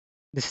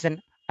This is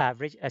an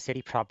average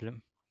SAT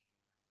problem.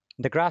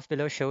 The graph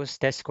below shows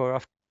test score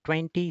of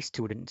 20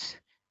 students.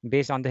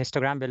 Based on the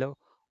histogram below,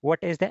 what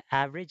is the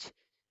average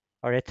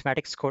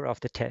arithmetic score of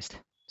the test?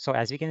 So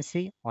as we can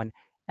see, on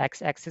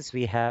x-axis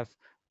we have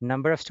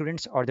number of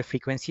students or the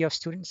frequency of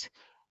students,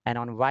 and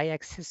on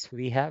y-axis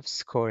we have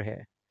score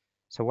here.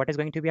 So what is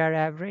going to be our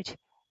average?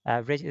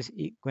 Average is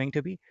going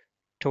to be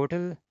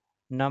total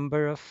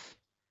number of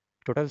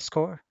total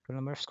score,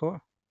 total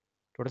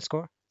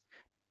score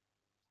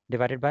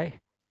divided by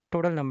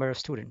total number of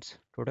students,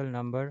 total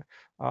number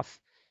of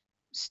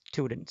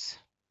students.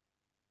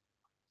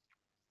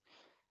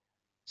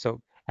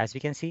 So as we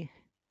can see,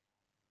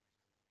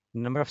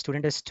 number of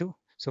students is 2.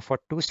 So for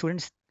 2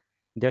 students,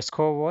 their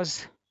score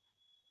was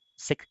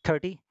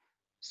 630.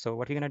 So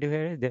what we're going to do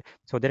here is,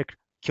 so their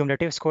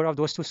cumulative score of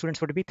those 2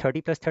 students would be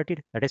 30 plus 30.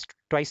 That is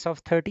twice of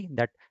 30.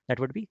 That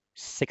would be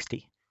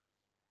 60.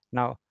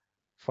 Now,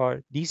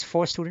 for these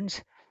 4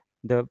 students,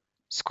 the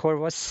score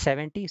was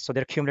 70. So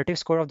their cumulative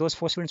score of those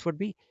 4 students would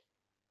be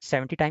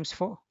 70 times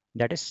 4.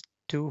 That is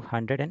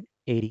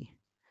 280.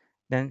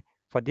 Then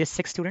for these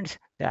 6 students,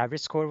 the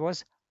average score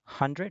was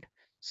 100.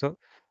 So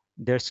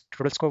their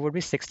total score would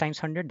be 6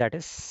 times 100, that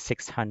is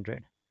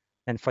 600.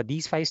 And for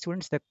these 5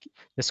 students, the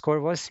score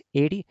was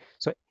 80.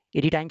 So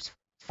 80 times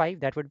 5,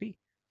 that would be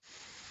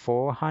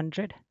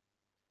 400.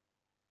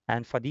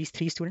 And for these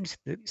 3 students,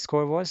 the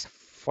score was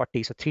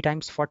 40. So 3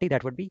 times 40,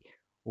 that would be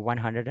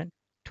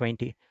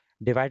 120.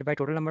 Divided by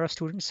total number of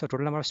students. So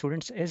total number of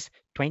students is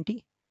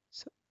 20.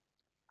 So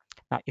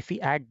now if we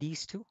add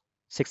these two,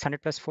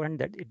 600 plus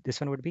 400,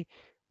 this one would be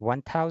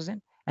 1000.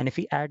 And if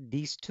we add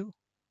these two,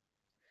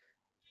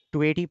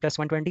 280 plus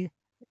 120,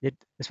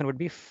 this one would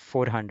be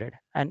 400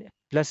 and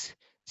plus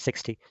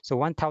 60. So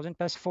 1000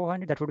 plus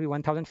 400, that would be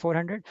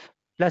 1400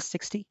 plus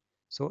 60.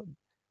 So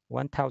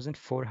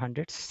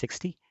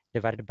 1460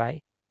 divided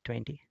by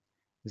 20.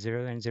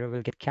 0 and 0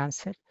 will get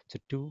cancelled. So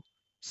 2,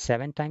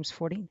 7 times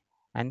 14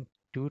 and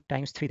 2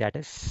 times 3, that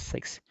is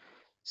 6.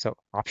 So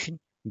option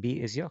B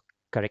is your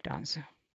correct answer.